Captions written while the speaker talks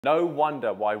No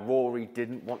wonder why Rory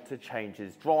didn't want to change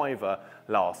his driver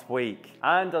last week.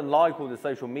 And unlike all the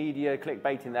social media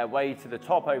clickbaiting their way to the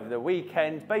top over the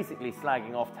weekend, basically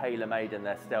slagging off TaylorMade and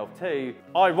their Stealth 2,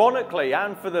 ironically,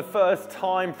 and for the first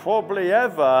time probably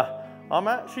ever, I'm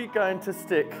actually going to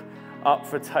stick up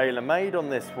for TaylorMade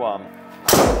on this one.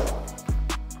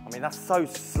 I mean, that's so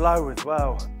slow as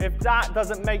well. If that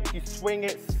doesn't make you swing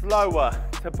it slower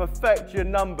to perfect your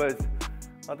numbers,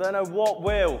 I don't know what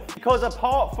will. Because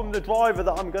apart from the driver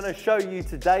that I'm going to show you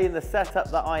today in the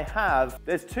setup that I have,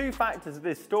 there's two factors of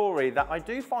this story that I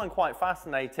do find quite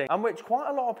fascinating and which quite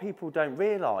a lot of people don't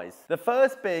realise. The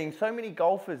first being so many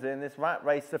golfers in this rat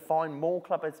race to find more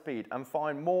clubhead speed and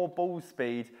find more ball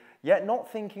speed, yet not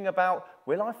thinking about,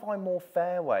 will I find more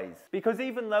fairways? Because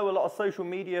even though a lot of social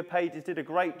media pages did a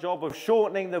great job of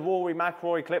shortening the Rory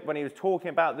McIlroy clip when he was talking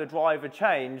about the driver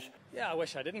change, yeah, I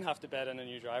wish I didn't have to bet on a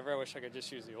new driver. I wish I could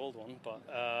just use the old one, but...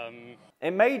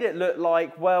 It made it look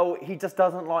like, well, he just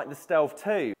doesn't like the Stealth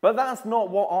 2. But that's not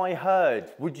what I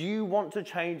heard. Would you want to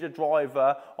change a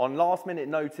driver on last minute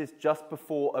notice just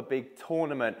before a big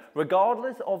tournament,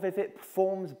 regardless of if it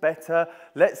performs better,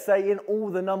 let's say in all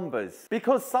the numbers?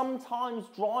 Because sometimes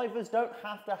drivers don't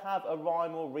have to have a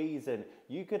rhyme or reason.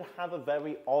 You could have a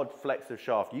very odd flex of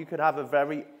shaft. You could have a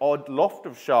very odd loft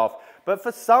of shaft. But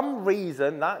for some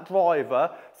reason, that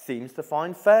driver seems to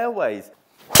find fairways.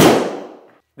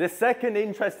 The second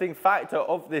interesting factor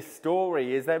of this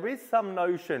story is there is some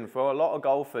notion for a lot of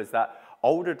golfers that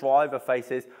older driver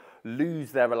faces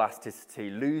lose their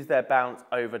elasticity, lose their bounce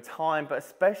over time, but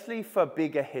especially for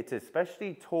bigger hitters,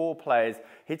 especially tour players,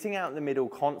 hitting out in the middle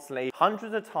constantly,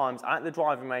 hundreds of times at the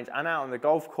driving range and out on the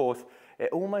golf course, it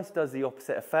almost does the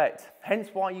opposite effect. Hence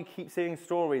why you keep seeing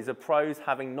stories of pros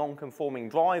having non-conforming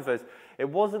drivers. It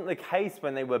wasn't the case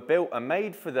when they were built and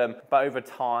made for them, but over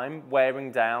time,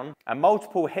 wearing down, and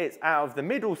multiple hits out of the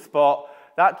middle spot,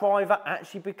 that driver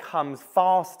actually becomes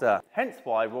faster. Hence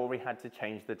why Rory had to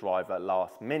change the driver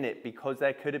last minute, because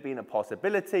there could have been a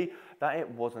possibility that it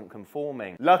wasn't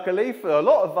conforming. Luckily for a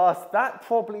lot of us, that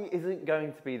probably isn't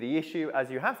going to be the issue, as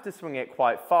you have to swing it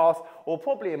quite fast, or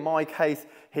probably in my case,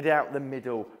 hit it out the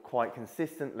middle quite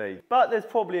consistently. But there's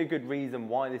probably a good reason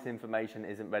why this information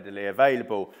isn't readily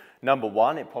available. Number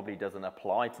one, it probably doesn't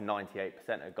apply to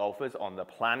 98% of golfers on the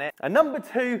planet. And number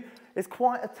two, it's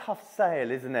quite a tough sale,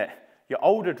 isn't it? Your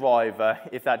older driver,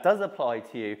 if that does apply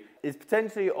to you, is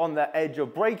potentially on the edge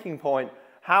of breaking point.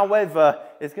 However,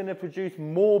 it's going to produce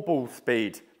more ball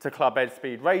speed to club head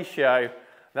speed ratio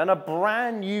than a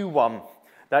brand new one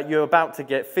that you're about to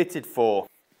get fitted for.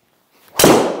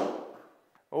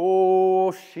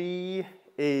 Oh, she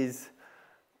is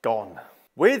gone.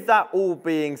 With that all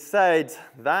being said,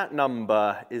 that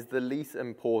number is the least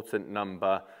important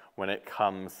number when it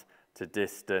comes to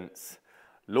distance.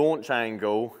 Launch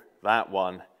angle, that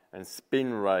one, and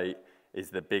spin rate is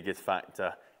the biggest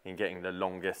factor in getting the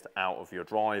longest out of your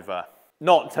driver.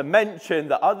 Not to mention,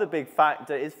 the other big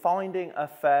factor is finding a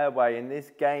fairway, and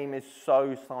this game is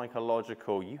so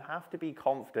psychological. You have to be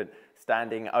confident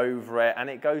standing over it,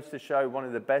 and it goes to show one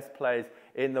of the best players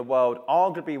in the world,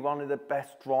 arguably one of the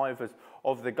best drivers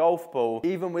of the golf ball,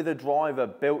 even with a driver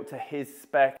built to his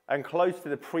spec and close to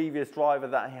the previous driver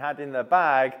that he had in the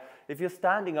bag, if you're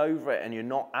standing over it and you're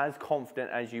not as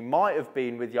confident as you might have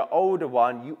been with your older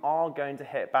one, you are going to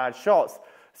hit bad shots,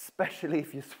 especially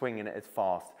if you're swinging it as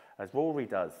fast as Rory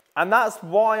does. And that's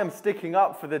why I'm sticking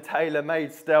up for the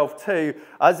TaylorMade Stealth 2,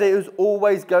 as it was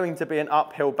always going to be an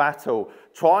uphill battle.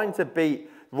 Trying to beat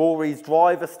Rory's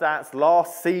driver stats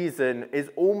last season is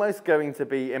almost going to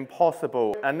be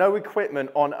impossible, and no equipment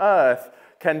on earth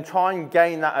can try and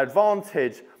gain that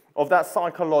advantage of that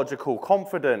psychological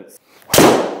confidence.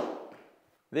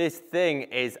 This thing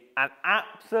is an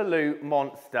absolute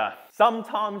monster.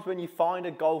 Sometimes when you find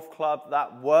a golf club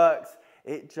that works,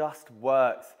 it just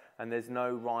works, and there's no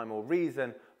rhyme or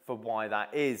reason for why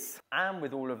that is. And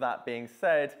with all of that being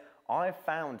said, I've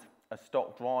found a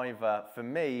stock driver for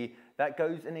me that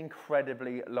goes an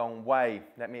incredibly long way.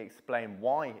 Let me explain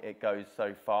why it goes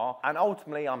so far. And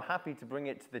ultimately, I'm happy to bring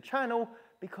it to the channel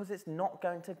because it's not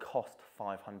going to cost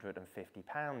 £550.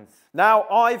 Now,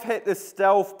 I've hit the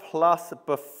Stealth Plus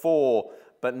before,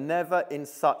 but never in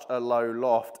such a low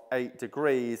loft, 8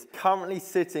 degrees. Currently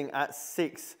sitting at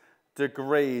 6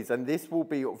 degrees, and this will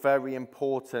be very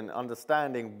important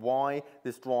understanding why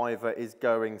this driver is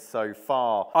going so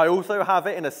far. I also have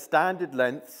it in a standard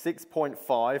length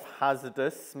 6.5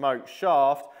 hazardous smoke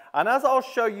shaft, and as I'll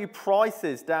show you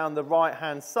prices down the right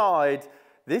hand side,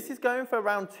 this is going for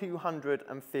around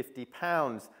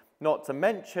 £250. Not to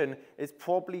mention, it's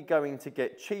probably going to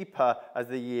get cheaper as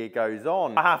the year goes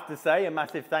on. I have to say a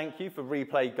massive thank you for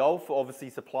Replay Golf for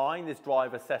obviously supplying this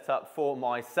driver setup for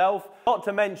myself. Not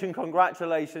to mention,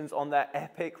 congratulations on their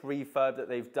epic refurb that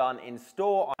they've done in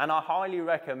store. And I highly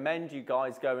recommend you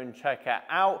guys go and check it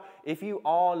out if you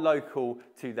are local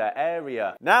to their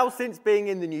area. Now, since being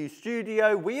in the new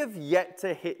studio, we have yet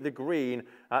to hit the green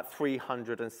at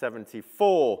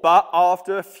 374. But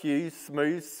after a few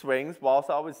smooth swings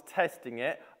whilst I was testing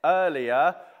it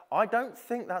earlier, I don't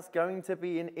think that's going to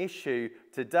be an issue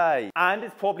today. And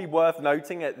it's probably worth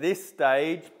noting at this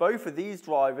stage, both of these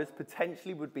drivers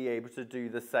potentially would be able to do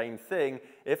the same thing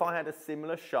if I had a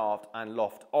similar shaft and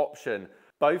loft option.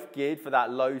 Both geared for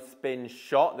that low spin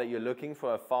shot that you're looking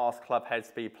for a fast club head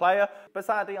speed player, but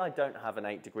sadly I don't have an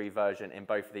 8-degree version in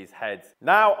both of these heads.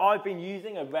 Now, I've been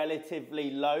using a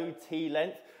relatively low tee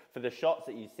length for the shots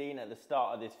that you've seen at the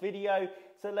start of this video,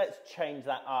 so let's change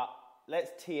that up,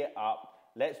 let's tee it up,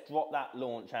 let's drop that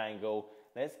launch angle,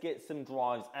 let's get some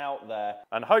drives out there,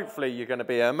 and hopefully you're going to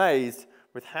be amazed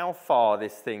with how far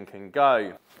this thing can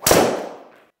go.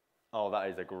 Oh, that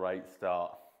is a great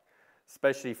start.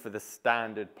 Especially for the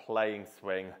standard playing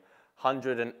swing,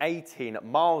 118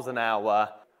 miles an hour.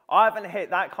 I haven't hit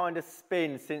that kind of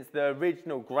spin since the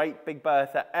original Great Big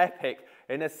Bertha Epic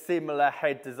in a similar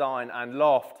head design and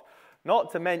loft.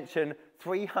 Not to mention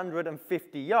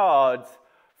 350 yards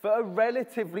for a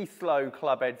relatively slow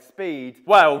club head speed.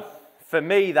 Well, for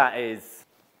me that is.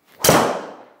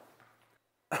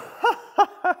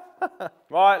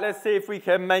 Right, let's see if we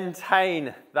can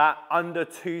maintain that under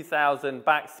 2,000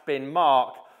 backspin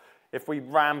mark if we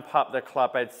ramp up the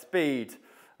club head speed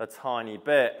a tiny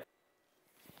bit.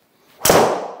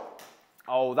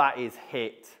 Oh, that is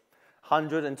hit.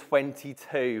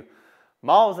 122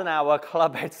 miles an hour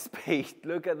club head speed.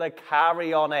 Look at the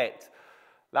carry on it.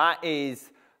 That is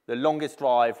the longest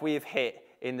drive we have hit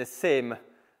in the sim,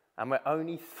 and we're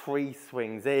only 3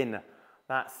 swings in.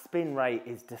 That spin rate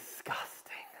is disgusting.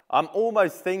 I'm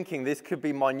almost thinking this could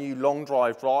be my new long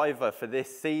drive driver for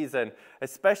this season,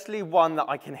 especially one that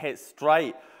I can hit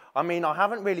straight. I mean, I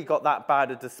haven't really got that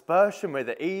bad a dispersion with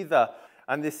it either,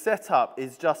 and this setup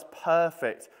is just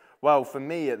perfect, well, for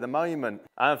me at the moment.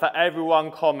 And for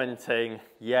everyone commenting,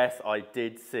 yes, I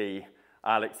did see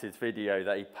Alex's video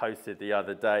that he posted the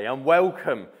other day, and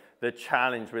welcome the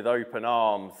challenge with open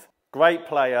arms. Great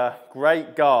player,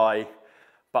 great guy,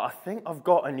 but I think I've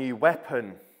got a new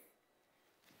weapon.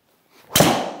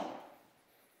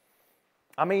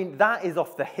 I mean, that is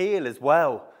off the heel as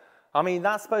well. I mean,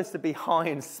 that's supposed to be high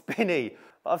and spinny,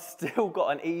 but I've still got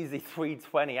an easy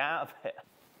 320 out of it.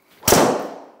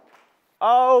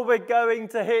 Oh, we're going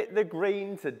to hit the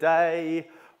green today.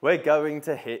 We're going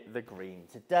to hit the green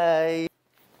today.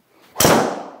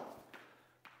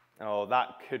 Oh,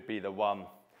 that could be the one.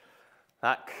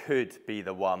 That could be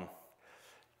the one.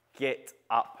 Get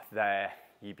up there,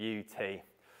 you beauty.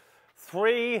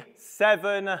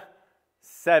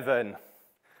 377.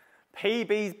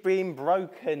 PB's been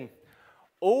broken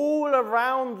all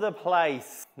around the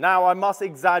place. Now, I must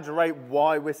exaggerate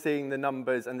why we're seeing the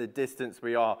numbers and the distance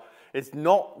we are. It's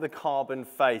not the carbon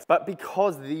face, but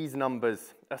because these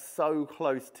numbers are so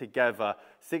close together,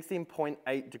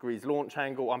 16.8 degrees launch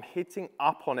angle, I'm hitting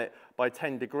up on it by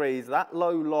 10 degrees. That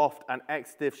low loft and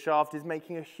X-diff shaft is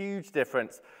making a huge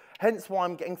difference. Hence why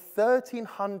I'm getting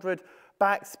 1,300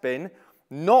 backspin.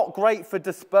 Not great for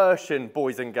dispersion,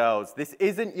 boys and girls. This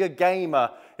isn't your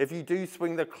gamer if you do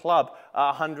swing the club at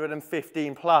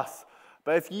 115 plus.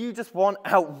 But if you just want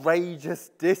outrageous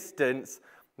distance,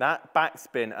 that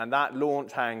backspin and that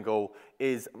launch angle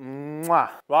is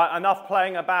mwah. Right, enough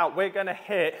playing about. We're going to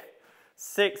hit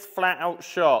 6 flat out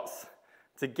shots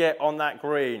to get on that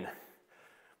green.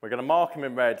 We're going to mark them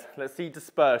in red. Let's see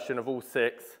dispersion of all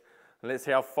 6. And let's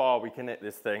see how far we can hit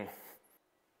this thing.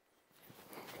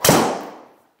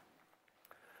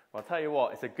 Well, I'll tell you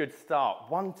what, it's a good start.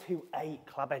 128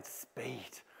 club head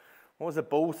speed. What was the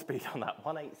ball speed on that?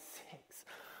 186.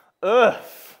 Ugh.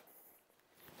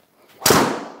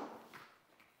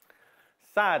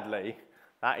 Sadly,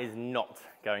 that is not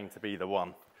going to be the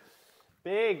one.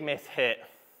 Big miss hit.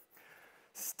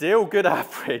 Still good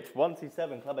average.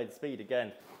 127 club head speed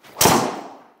again.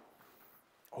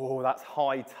 Oh, that's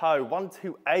high toe.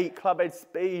 128 club head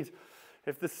speed.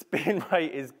 If the spin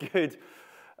rate is good,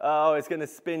 oh, it's going to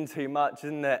spin too much,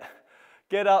 isn't it?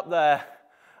 Get up there.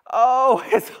 Oh,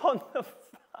 it's on the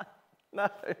front. No.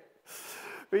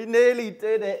 We nearly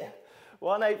did it.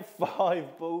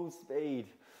 185 ball speed.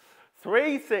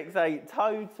 368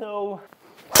 total.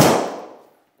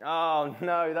 Oh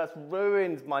no, that's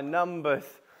ruined my numbers.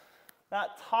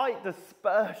 That tight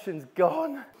dispersion's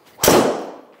gone.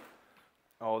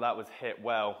 Oh, that was hit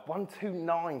well.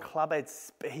 129 clubhead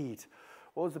speed.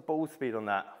 What was the ball speed on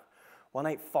that?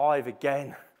 185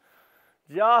 again.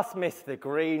 Just missed the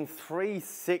green,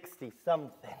 360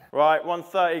 something. Right,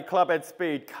 130 clubhead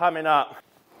speed coming up.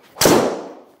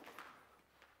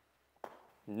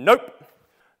 Nope.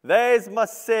 There's my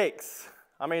 6.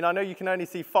 I mean, I know you can only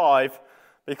see 5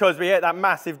 because we hit that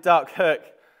massive duck hook.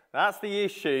 That's the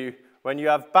issue when you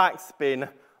have backspin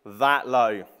that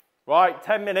low. Right,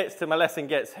 10 minutes till my lesson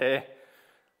gets here.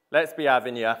 Let's be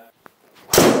having ya.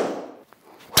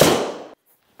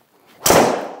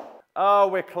 Oh,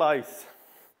 we're close.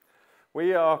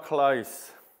 We are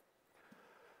close.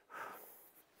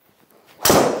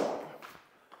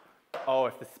 Oh,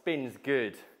 if the spin's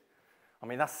good. I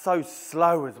mean, that's so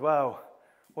slow as well.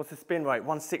 What's the spin rate?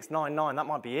 1699, that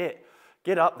might be it.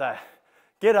 Get up there.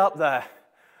 Get up there.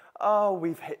 Oh,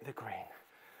 we've hit the green.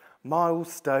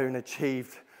 Milestone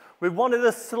achieved with one of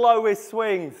the slowest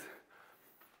swings.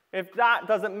 If that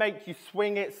doesn't make you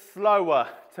swing it slower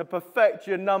to perfect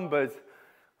your numbers,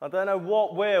 I don't know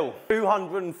what will.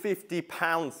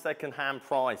 £250 second-hand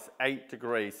price, 8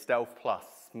 degrees, Stealth Plus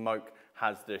Smoke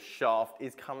Hazardous shaft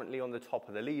is currently on the top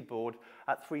of the leaderboard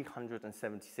at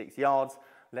 376 yards.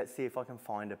 Let's see if I can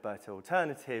find a better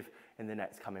alternative in the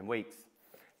next coming weeks.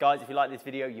 Guys, if you like this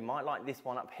video, you might like this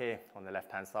one up here on the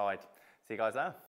left-hand side. See you guys there.